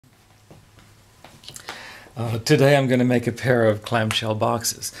Today I'm going to make a pair of clamshell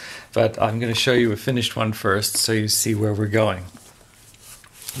boxes, but I'm going to show you a finished one first so you see where we're going.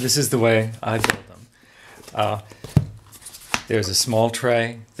 This is the way I build them. There's a small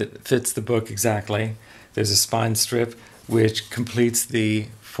tray that fits the book exactly. There's a spine strip which completes the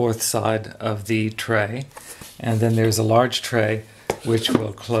fourth side of the tray, and then there's a large tray which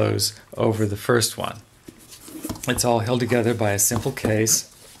will close over the first one. It's all held together by a simple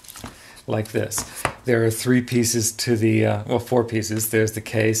case like this. There are three pieces to the, four pieces. There's the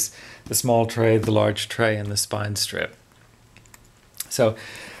case, the small tray, the large tray, and the spine strip. So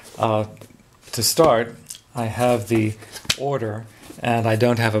to start, I have the order and I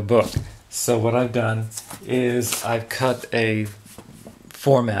don't have a book. So what I've done is I've cut a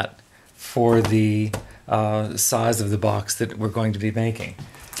format for the size of the box that we're going to be making.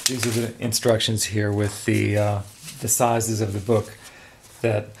 These are the instructions here with the sizes of the book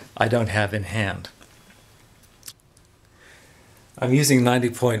that I don't have in hand. I'm using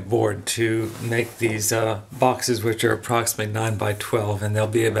 90-point board to make these boxes, which are approximately 9 by 12, and they'll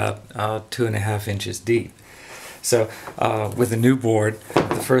be about 2.5 inches deep. So with a new board,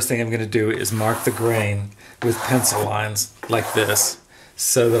 the first thing I'm going to do is mark the grain with pencil lines like this,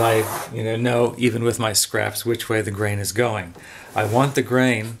 so that I know, even with my scraps, which way the grain is going. I want the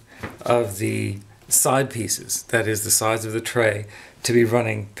grain of the side pieces, that is the sides of the tray, to be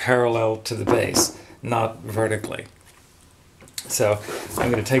running parallel to the base, not vertically. So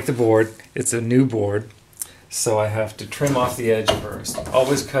I'm going to take the board. It's a new board, so I have to trim off the edge first.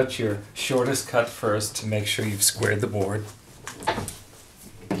 Always cut your shortest cut first to make sure you've squared the board.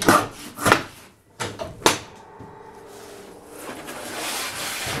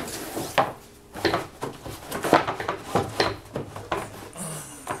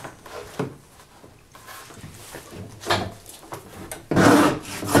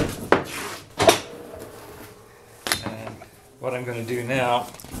 What I'm going to do now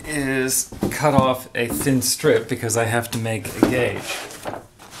is cut off a thin strip because I have to make a gauge.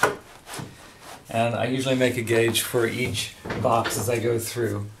 And I usually make a gauge for each box as I go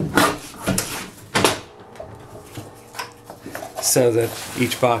through, so that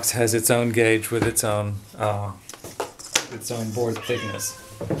each box has its own gauge with its own board thickness.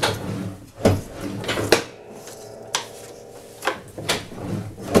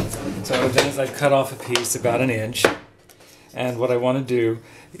 So then as I cut off a piece about 1 inch, and what I want to do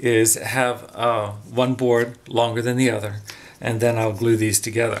is have one board longer than the other, and then I'll glue these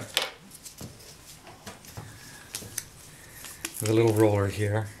together with a little roller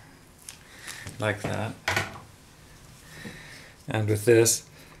here, like that. And with this,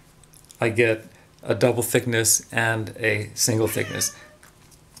 I get a double thickness and a single thickness.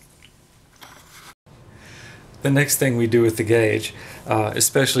 The next thing we do with the gauge,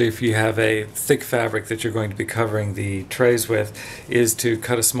 especially if you have a thick fabric that you're going to be covering the trays with, is to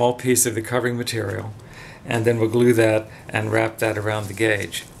cut a small piece of the covering material, and then we'll glue that and wrap that around the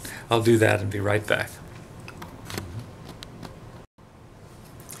gauge. I'll do that and be right back.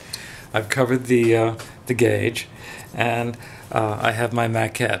 I've covered the gauge, and I have my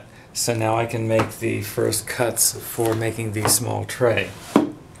maquette, so now I can make the first cuts for making the small tray.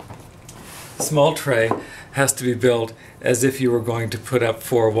 Small tray has to be built as if you were going to put up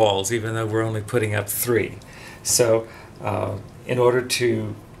 4 walls, even though we're only putting up 3. So in order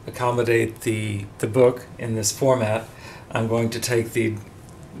to accommodate the book in this format, I'm going to take the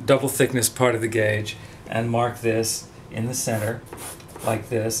double thickness part of the gauge and mark this in the center like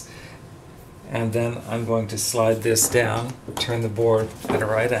this, and then I'm going to slide this down, turn the board at a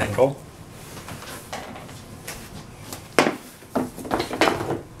right angle,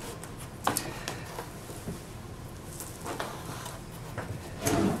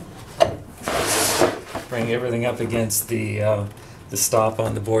 bring everything up against the stop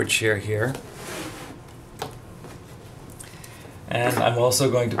on the board chair here. And I'm also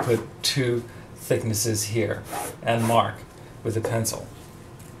going to put 2 thicknesses here and mark with a pencil.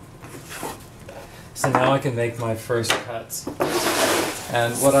 So now I can make my first cuts.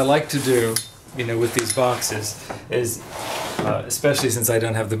 And what I like to do, with these boxes is, especially since I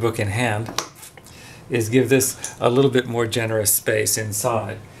don't have the book in hand, is give this a little bit more generous space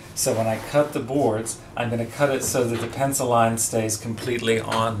inside. So when I cut the boards, I'm going to cut it so that the pencil line stays completely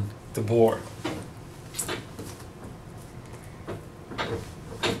on the board.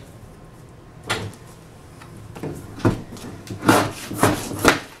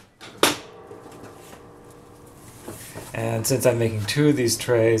 And since I'm making 2 of these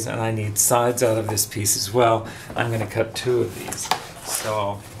trays and I need sides out of this piece as well, I'm going to cut 2 of these. So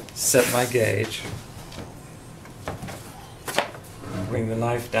I'll set my gauge, bring the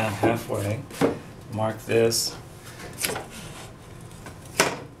knife down halfway, mark this.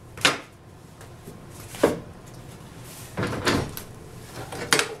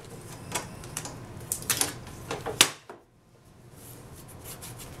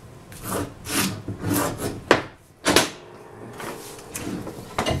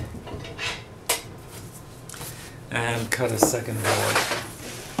 And cut a second board.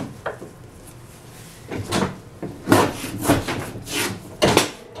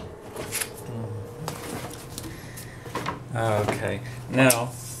 Okay, now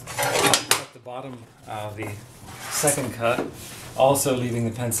I'll cut the bottom of the second cut, also leaving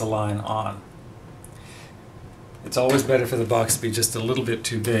the pencil line on. It's always better for the box to be just a little bit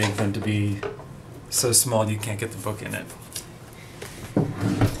too big than to be so small you can't get the book in it.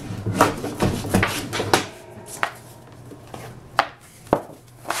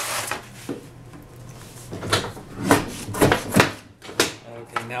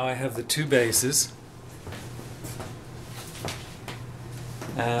 Okay, now I have the two bases.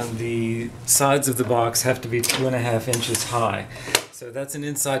 And the sides of the box have to be 2.5 inches high. So that's an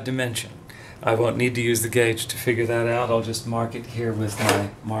inside dimension. I won't need to use the gauge to figure that out. I'll just mark it here with my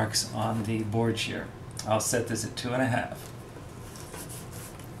marks on the board shear. I'll set this at 2.5.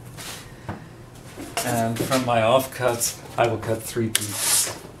 And from my offcuts, I will cut 3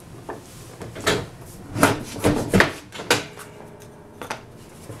 pieces.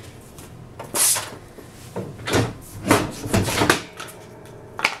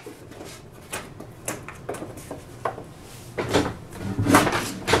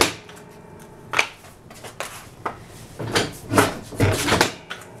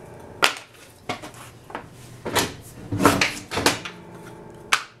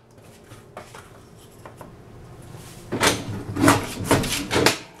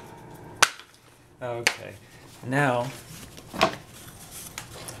 Okay, now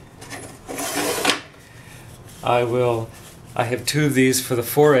I have 2 of these for the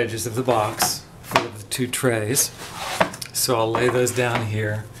 4 edges of the box, for the 2 trays. So I'll lay those down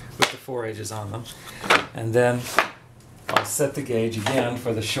here with the 4 edges on them. And then I'll set the gauge again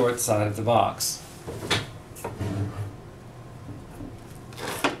for the short side of the box.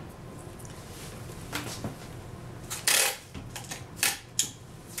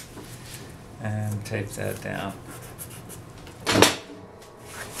 And tape that down.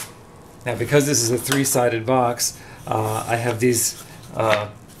 Now, because this is a 3-sided box, I have these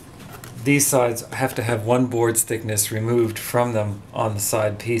sides have to have 1 board's thickness removed from them on the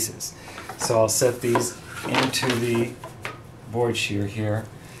side pieces. So I'll set these into the board shear here,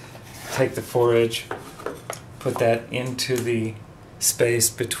 take the 4 edge, put that into the space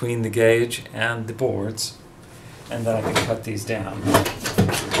between the gauge and the boards, and then I can cut these down.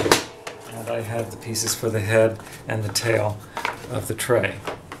 And I have the pieces for the head and the tail of the tray.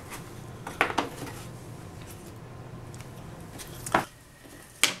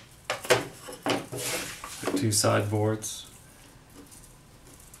 The 2 side boards,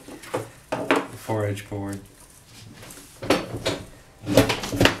 the 4 edge board. Okay.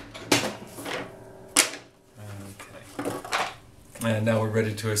 And now we're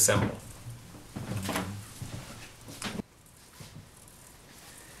ready to assemble.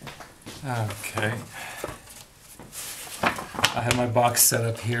 Okay. I have my box set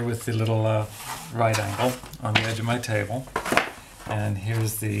up here with the little right angle on the edge of my table. And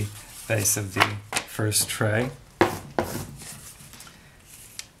here's the base of the first tray.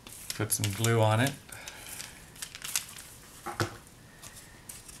 Put some glue on it.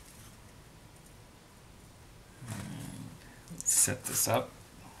 Set this up.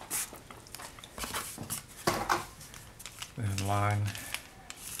 Then line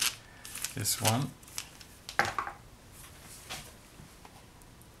this one.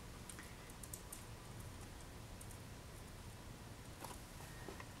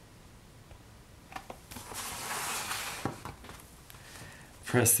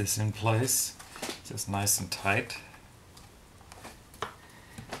 Press this in place, just nice and tight.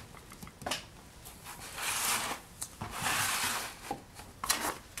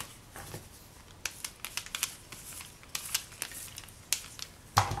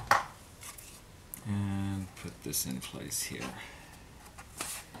 And put this in place here.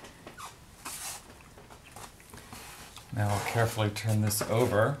 Now I'll carefully turn this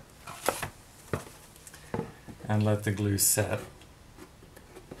over and let the glue set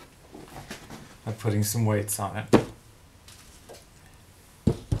by putting some weights on it,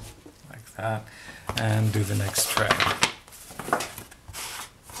 like that, and do the next tray.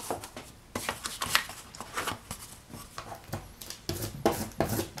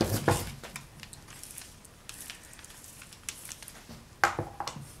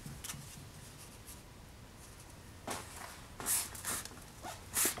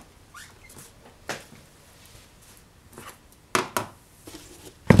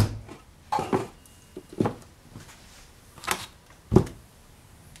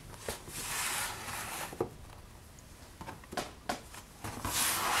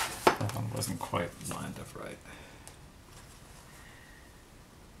 wasn't quite lined up right.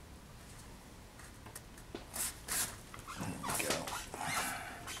 There we go.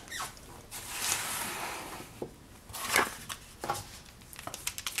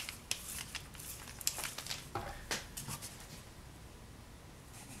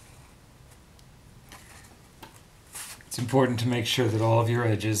 It's important to make sure that all of your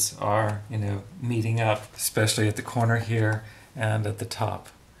edges are, meeting up, especially at the corner here and at the top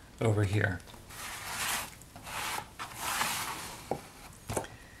over here.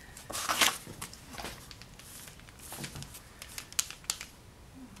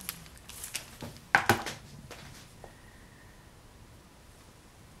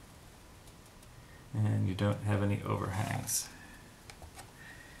 And you don't have any overhangs.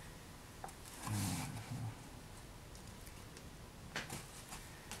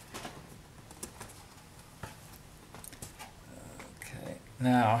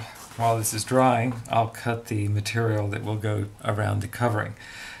 Now, while this is drying, I'll cut the material that will go around the covering.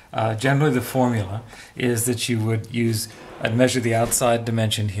 Generally, the formula is that you would I'd measure the outside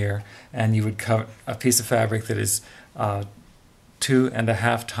dimension here, and you would cut a piece of fabric that is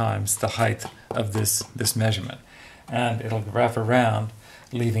 2.5 times the height of this measurement. And it'll wrap around,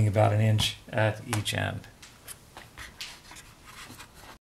 leaving about 1 inch at each end.